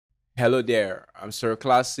Hello there, I'm Sir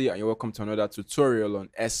Classy and you're welcome to another tutorial on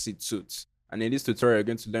SCTuts. And in this tutorial, you're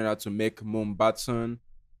going to learn how to make Moombahton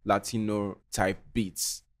Latino type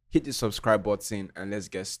beats. Hit the subscribe button and let's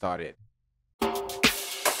get started.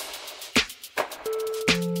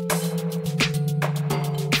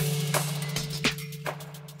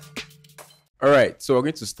 Alright, so we're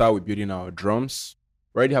going to start with building our drums.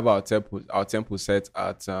 We already have our tempo set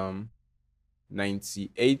at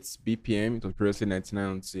 98 BPM. It was previously 99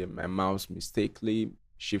 until my mouse mistakenly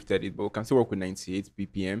shifted it, but we can still work with 98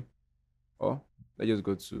 BPM. Or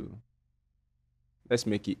let's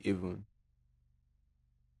make it even.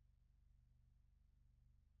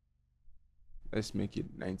 Let's make it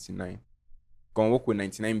 99. Go and work with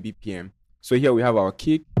 99 BPM. So here we have our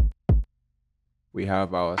kick. We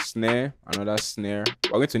have our snare, another snare.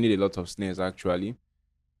 We're going to need a lot of snares actually.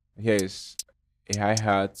 Here is a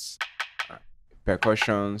hi-hat,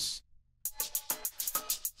 percussions,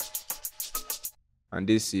 and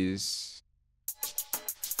this is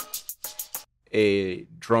a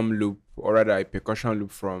drum loop, or rather a percussion loop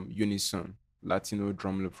from Unison, Latino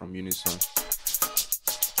drum loop from Unison.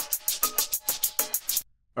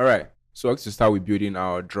 All right, so we're going to start with building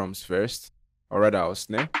our drums first, or rather our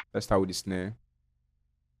snare. Let's start with the snare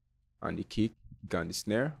and the kick and the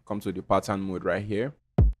snare. Come to the pattern mode right here.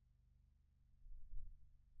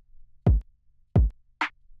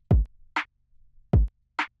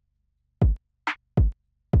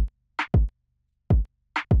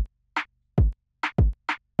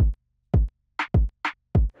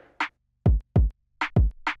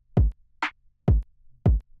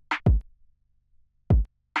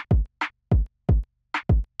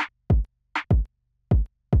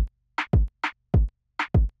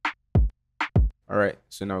 All right,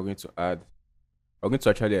 so now we're going to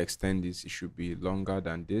actually extend this. It should be longer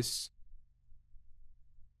than this.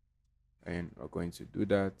 And we're going to do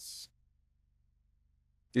that.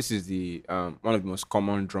 This is the one of the most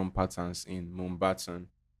common drum patterns in Moombahton.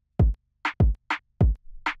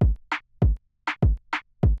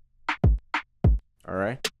 All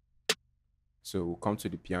right. So we'll come to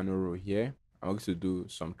the piano roll here. I'm going to do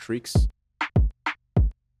some tricks.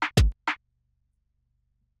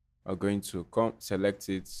 I'm going to select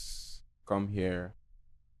it, come here,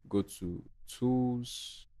 go to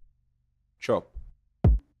Tools, Chop.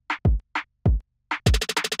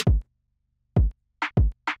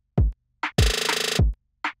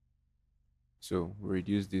 So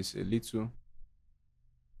reduce this a little.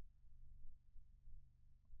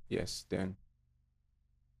 Yes, then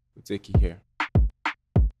we'll take it here.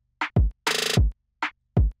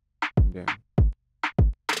 And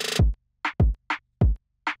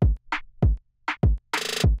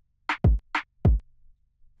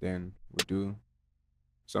then we'll do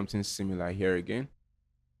something similar here again.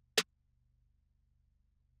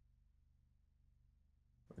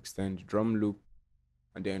 Extend the drum loop,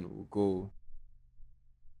 and then we'll go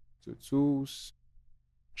to Tools,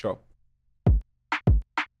 Chop.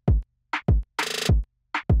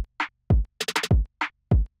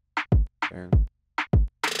 And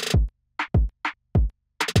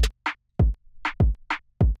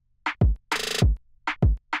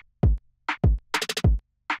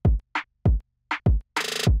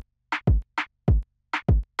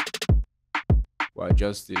we'll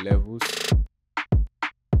adjust the levels.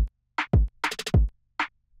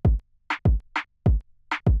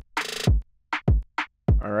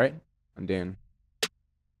 All right, and then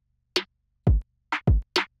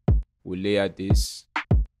we'll layer this.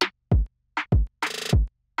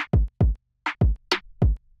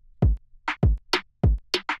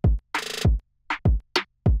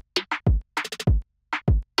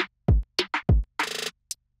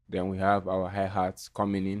 Then we have our hi-hats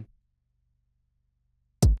coming in.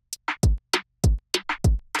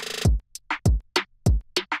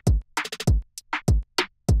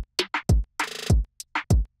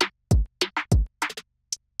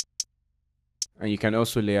 And you can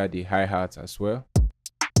also layer the hi-hat as well.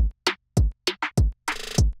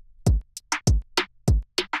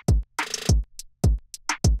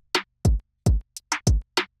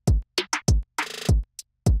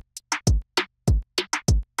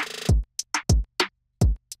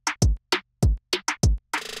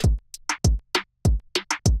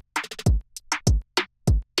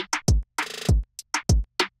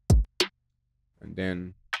 And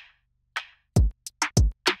then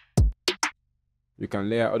you can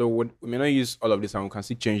layer, although we may not use all of this and we can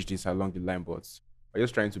still change this along the line, but we're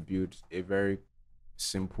just trying to build a very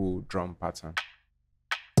simple drum pattern.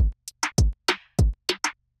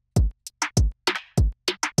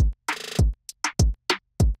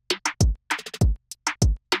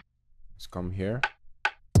 Let's come here.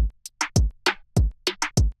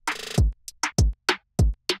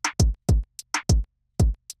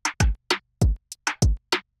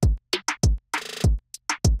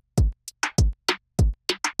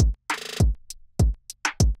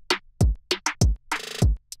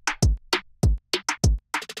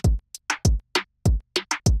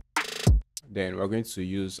 Then we're going to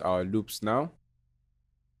use our loops now.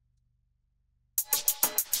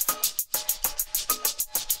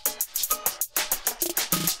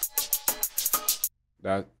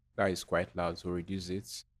 That is quite loud, so reduce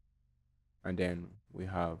it. And then we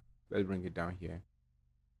have, let's bring it down here.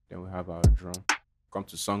 Then we have our drum. Come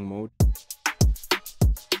to song mode.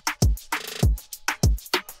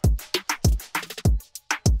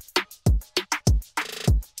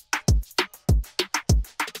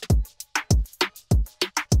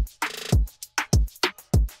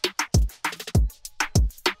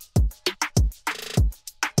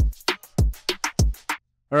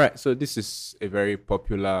 All right, so this is a very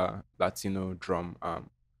popular Latino drum,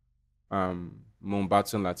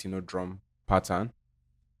 Moombahton Latino drum pattern.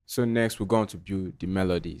 So next we're going to build the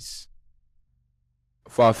melodies.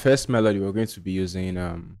 For our first melody, we're going to be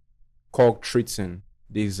using cork treating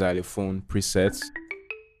these xylophone presets.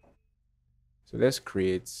 So let's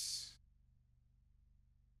create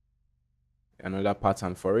another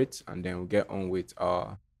pattern for it, and then we'll get on with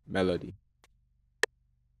our melody.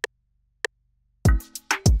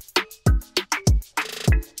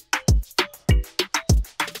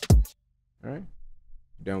 All right,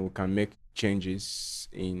 then we can make changes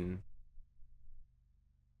in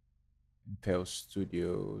FL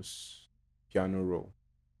Studio's piano roll.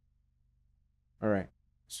 All right,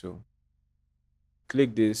 so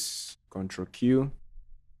click this, Control Q.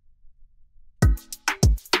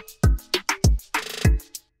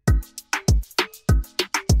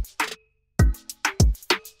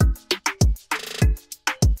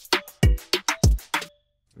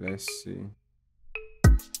 Let's see.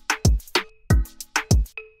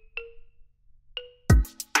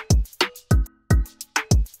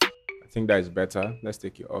 I think that is better. Let's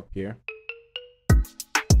take it up here.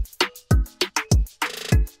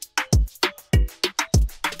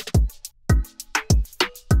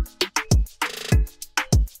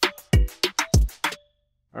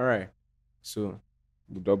 All right, so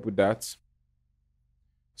we'll double that.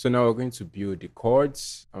 So now we're going to build the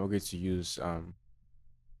chords, and we're going to use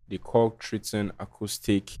the cork treating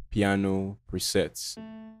acoustic piano presets.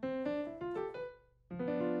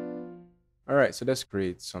 All right, so let's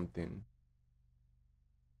create something.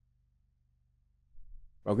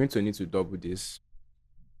 We're going to need to double this,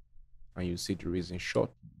 and you see the reason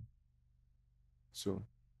short. So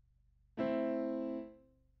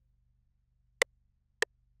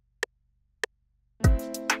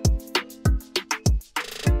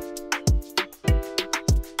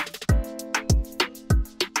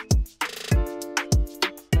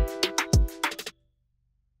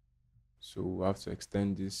we'll have to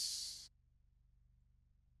extend this.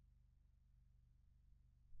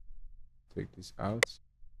 Take this out.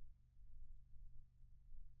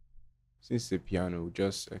 Since the piano, we'll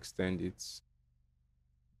just extend it.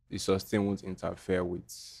 The sustain won't interfere with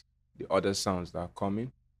the other sounds that are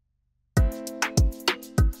coming.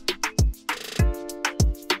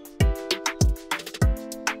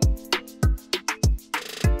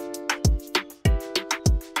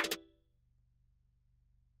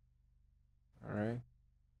 All right.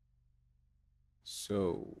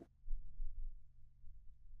 So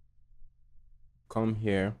come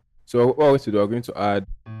here. So what we're going to do, we're going to add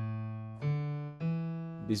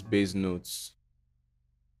these bass notes,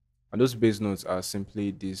 and those bass notes are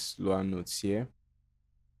simply these lower notes here.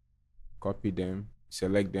 Copy them,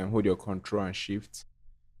 select them, hold your Control and Shift,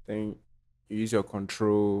 then you use your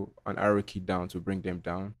Control and arrow key down to bring them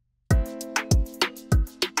down.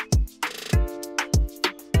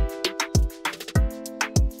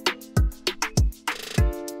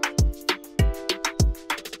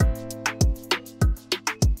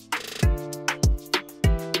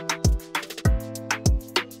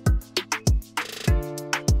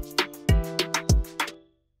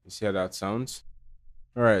 See how that sounds?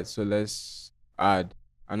 All right, so let's add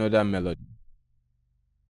another melody.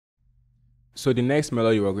 So the next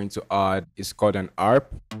melody we're going to add is called an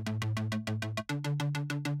harp.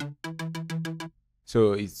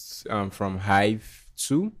 So it's from Hive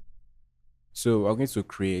 2. So we're going to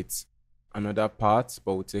create another part,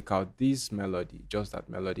 but we'll take out this melody, just that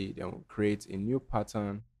melody, then we'll create a new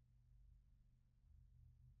pattern.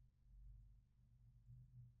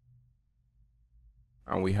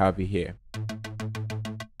 And we have it here.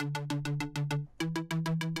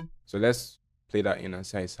 So let's play that in and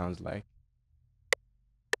see how it sounds like.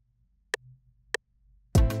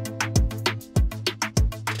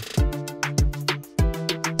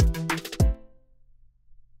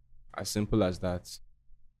 As simple as that.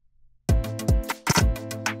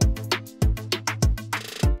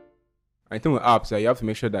 I think with apps, you have to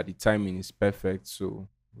make sure that the timing is perfect. So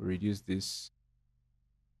we'll reduce this.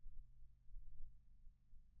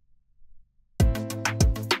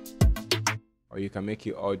 or you can make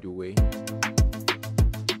it all the way.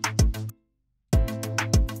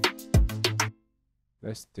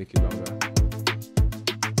 Let's take it longer.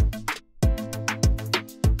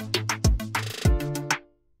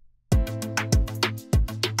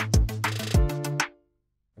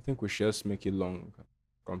 I think we should just make it long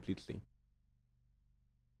completely.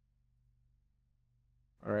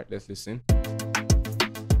 All right, let's listen.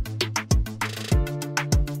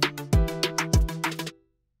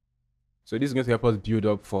 So this is going to help us build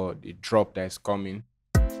up for the drop that is coming.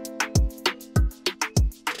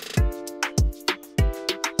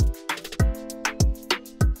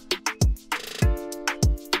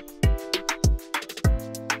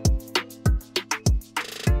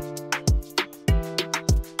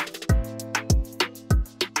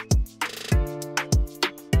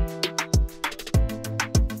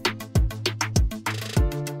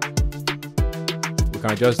 We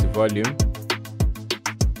can adjust the volume.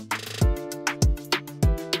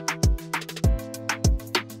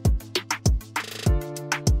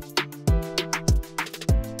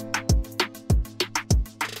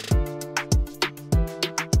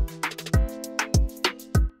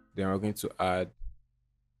 Then we're going to add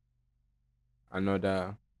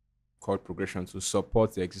another chord progression to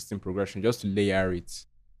support the existing progression, just to layer it.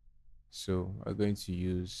 So we're going to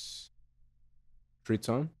use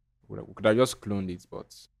triton. We could have just cloned it,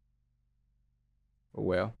 but oh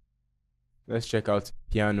well. Let's check out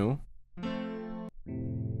piano.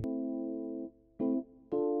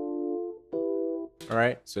 All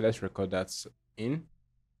right, so let's record that in.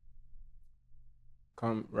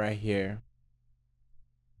 Come right here,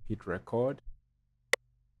 hit record.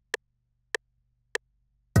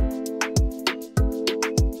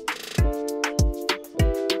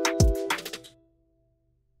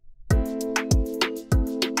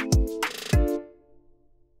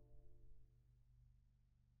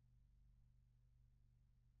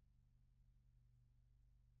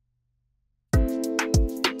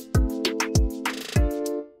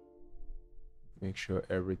 Make sure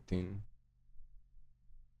everything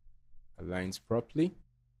aligns properly.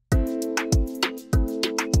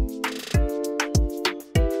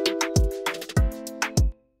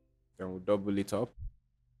 Then we'll double it up.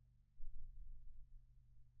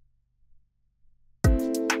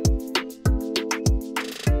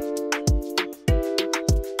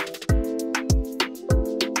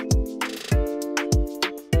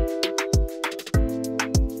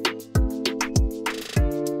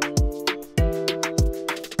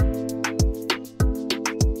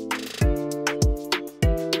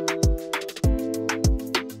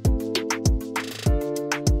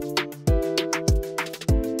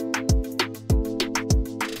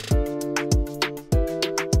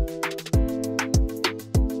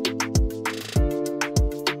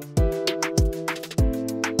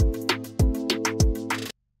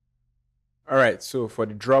 All right, so for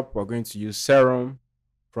the drop, we're going to use Serum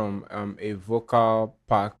from a vocal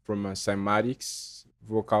pack from Cymatics,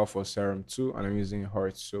 vocal for Serum 2, and I'm using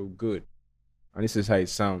Heart So Good. And this is how it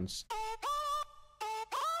sounds.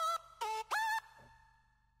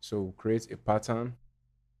 So we'll create a pattern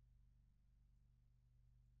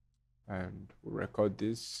and we'll record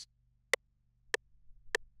this.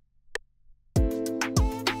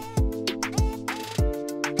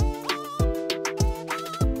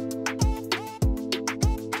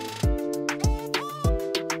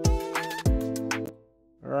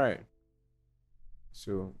 Alright,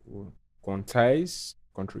 so we'll quantize,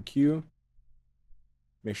 Ctrl Q,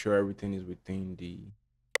 make sure everything is within the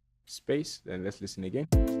space. Then let's listen again.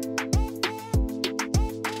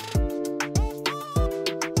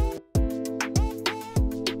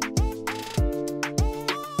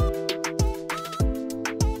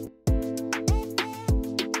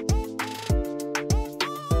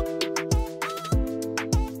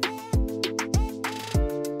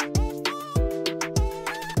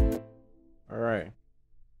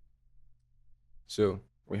 So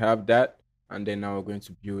we have that, and then now we're going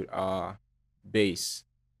to build our bass.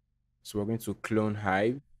 So we're going to clone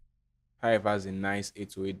Hive. Hive has a nice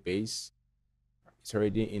 808 bass. It's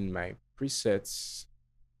already in my presets.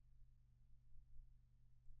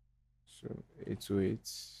 So 808.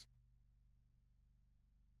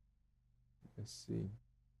 Let's see.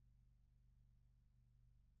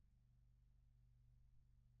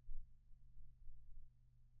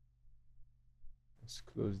 Let's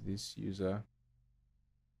close this user.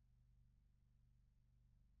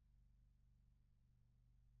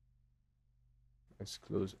 Let's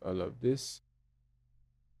close all of this.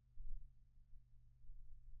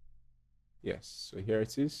 Yes, so here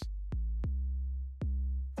it is.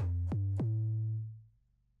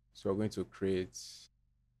 So we're going to create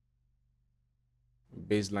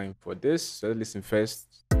bass line for this. So let's listen first.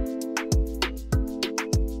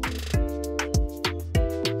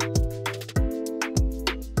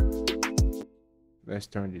 Let's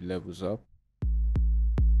turn the levels up.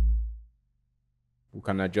 We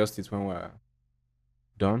can adjust it when we're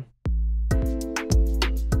done.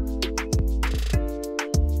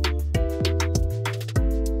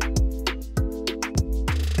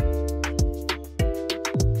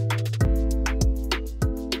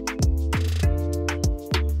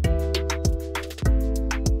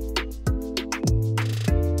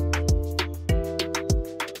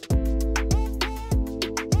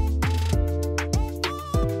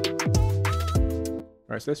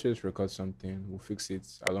 Alright, so let's just record something. We'll fix it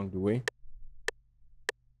along the way.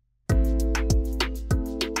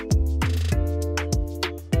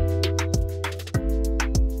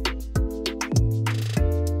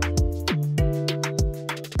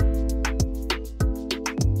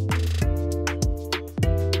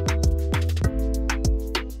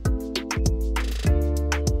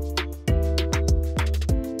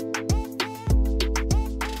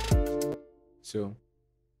 So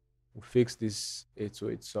we'll fix this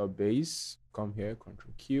 808 sub bass. Come here,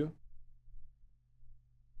 Control Q.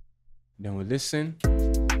 Then we'll listen.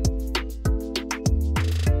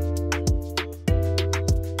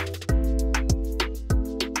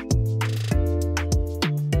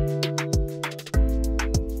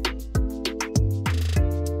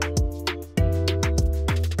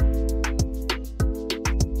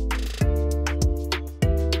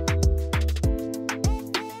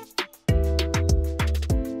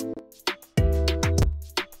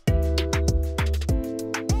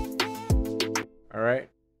 All right,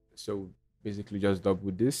 so basically just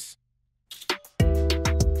double this.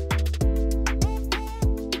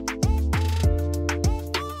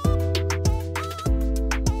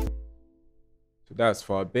 So that's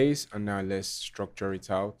for our bass, and now let's structure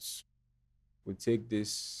it out. We'll take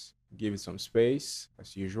this, give it some space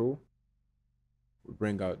as usual. We'll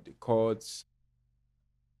bring out the chords.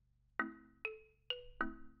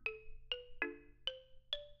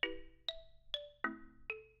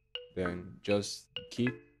 Then just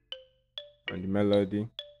kick on the melody.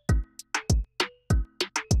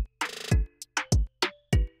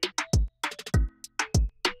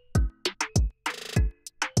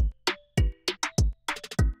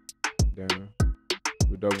 Then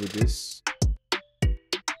we double this.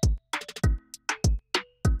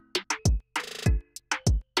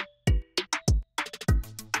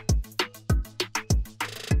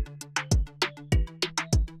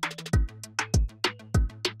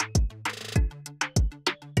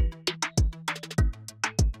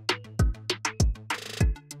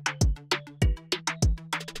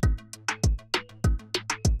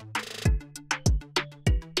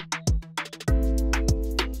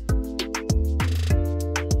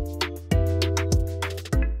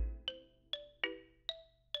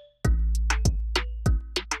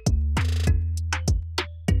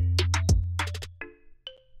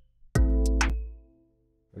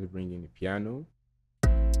 Let's bring in the piano.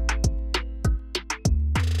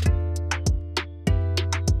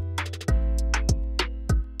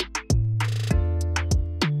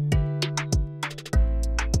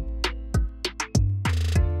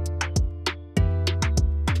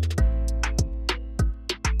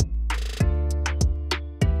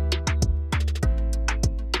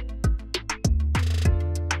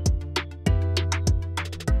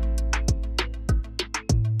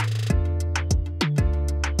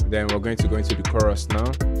 Then we're going to go into the chorus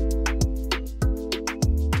now.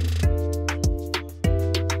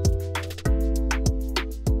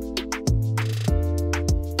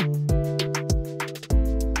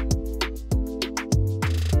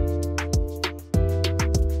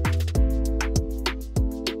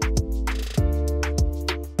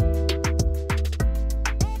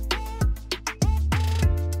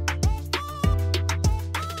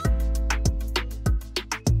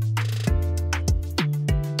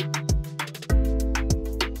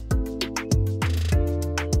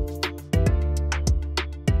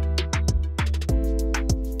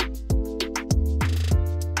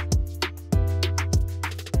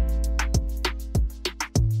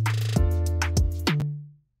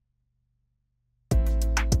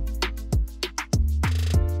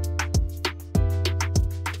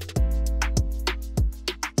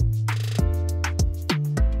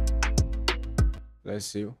 Let's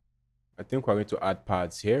see. I think we're going to add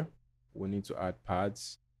pads here. We need to add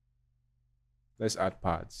pads. Let's add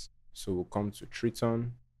pads. So we'll come to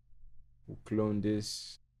Triton. We'll clone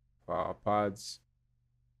this for our pads.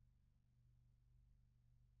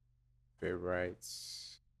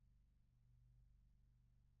 Favorites.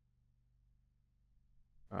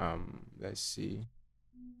 Let's see.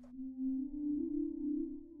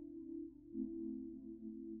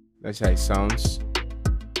 Let's see how it sounds.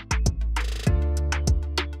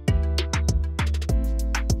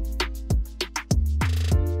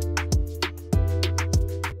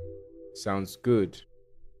 Sounds good.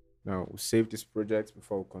 Now we'll save this project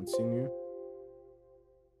before we continue.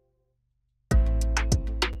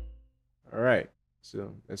 All right,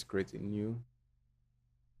 so let's create a new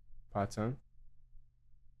pattern.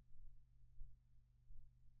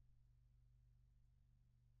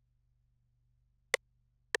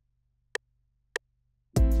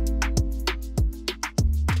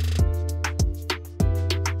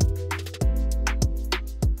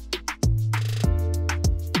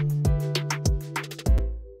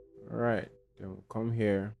 All right, then we'll come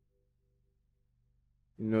here.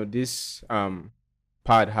 You know, this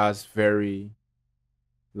pad has very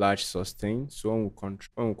large sustain, so when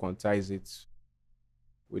we quantize it,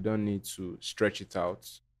 we don't need to stretch it out.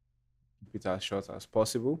 Keep it as short as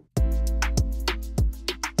possible.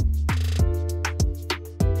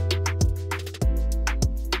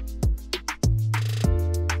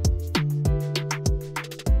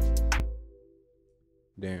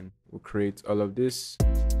 Then we'll create all of this.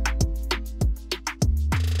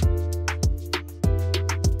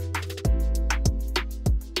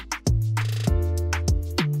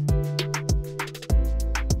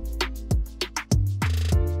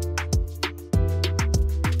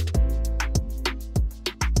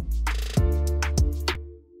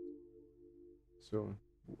 So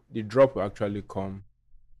the drop will actually come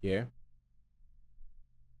here.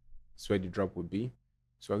 That's where the drop will be.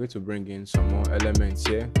 So I'm going to bring in some more elements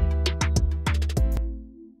here.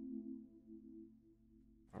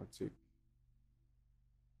 I'll take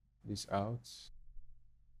this out.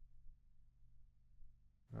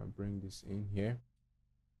 I'll bring this in here.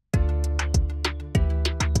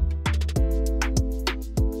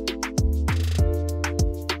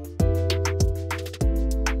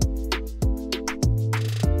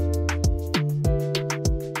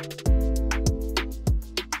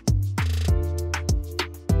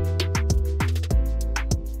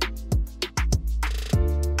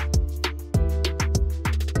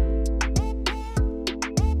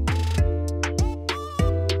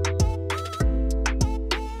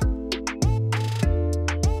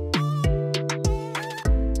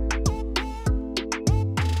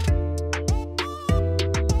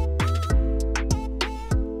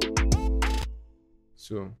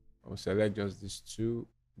 So I'll select just these two,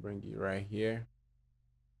 bring it right here.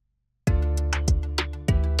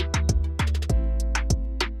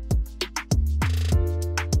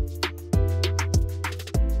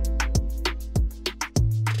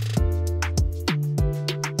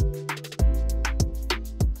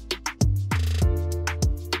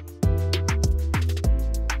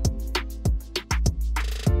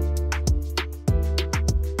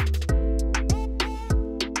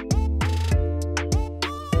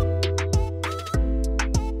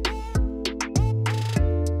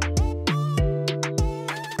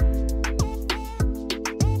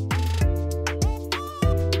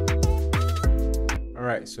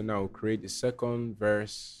 So now we'll create the second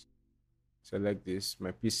verse. Select this.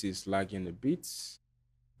 My PC is lagging a bit.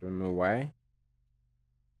 Don't know why.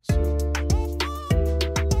 So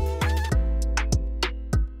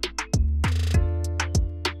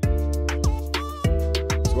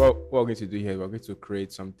what we're going to do here, we're going to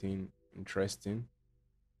create something interesting.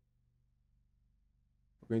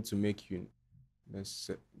 We're going to make let's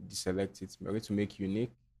deselect it. We're going to make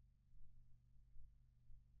unique.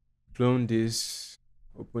 Clone this.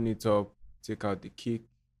 Open it up, take out the kick.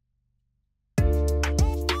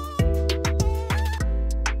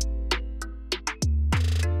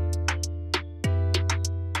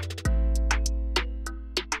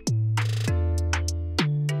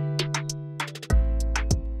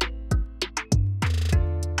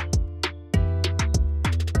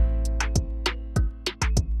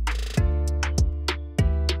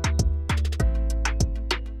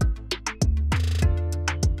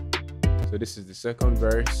 So this is the second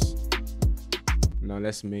verse. Now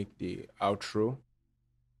let's make the outro.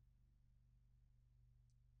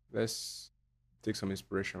 Let's take some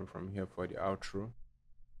inspiration from here for the outro.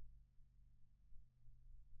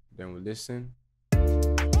 Then we'll listen.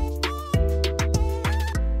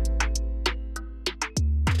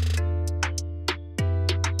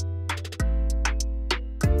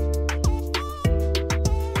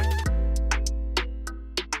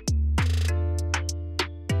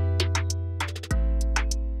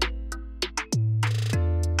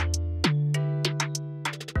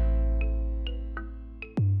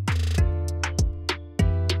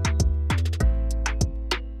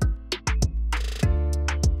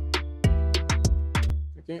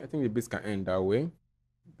 think the beats can end that way.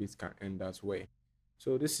 Beats can end that way.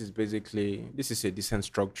 So this is a decent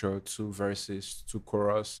structure: two verses, two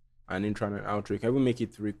chorus, an intro and an outro. You can even make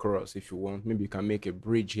it three chorus if you want. Maybe you can make a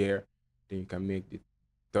bridge here, then you can make the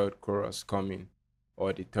third chorus coming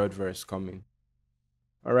or the third verse coming.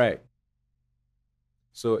 All right.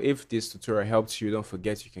 So if this tutorial helped you, don't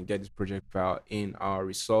forget you can get this project file in our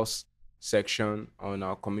resource section on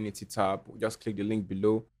our community tab. Just click the link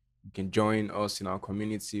below. You can join us in our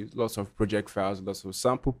community. Lots of project files, lots of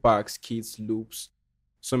sample packs, kits, loops.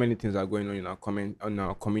 So many things are going on in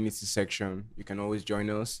our community section. You can always join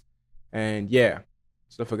us. And yeah,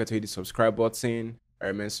 so don't forget to hit the subscribe button. I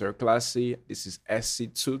remain Sir Classy. This is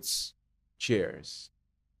SC Tuts. Cheers.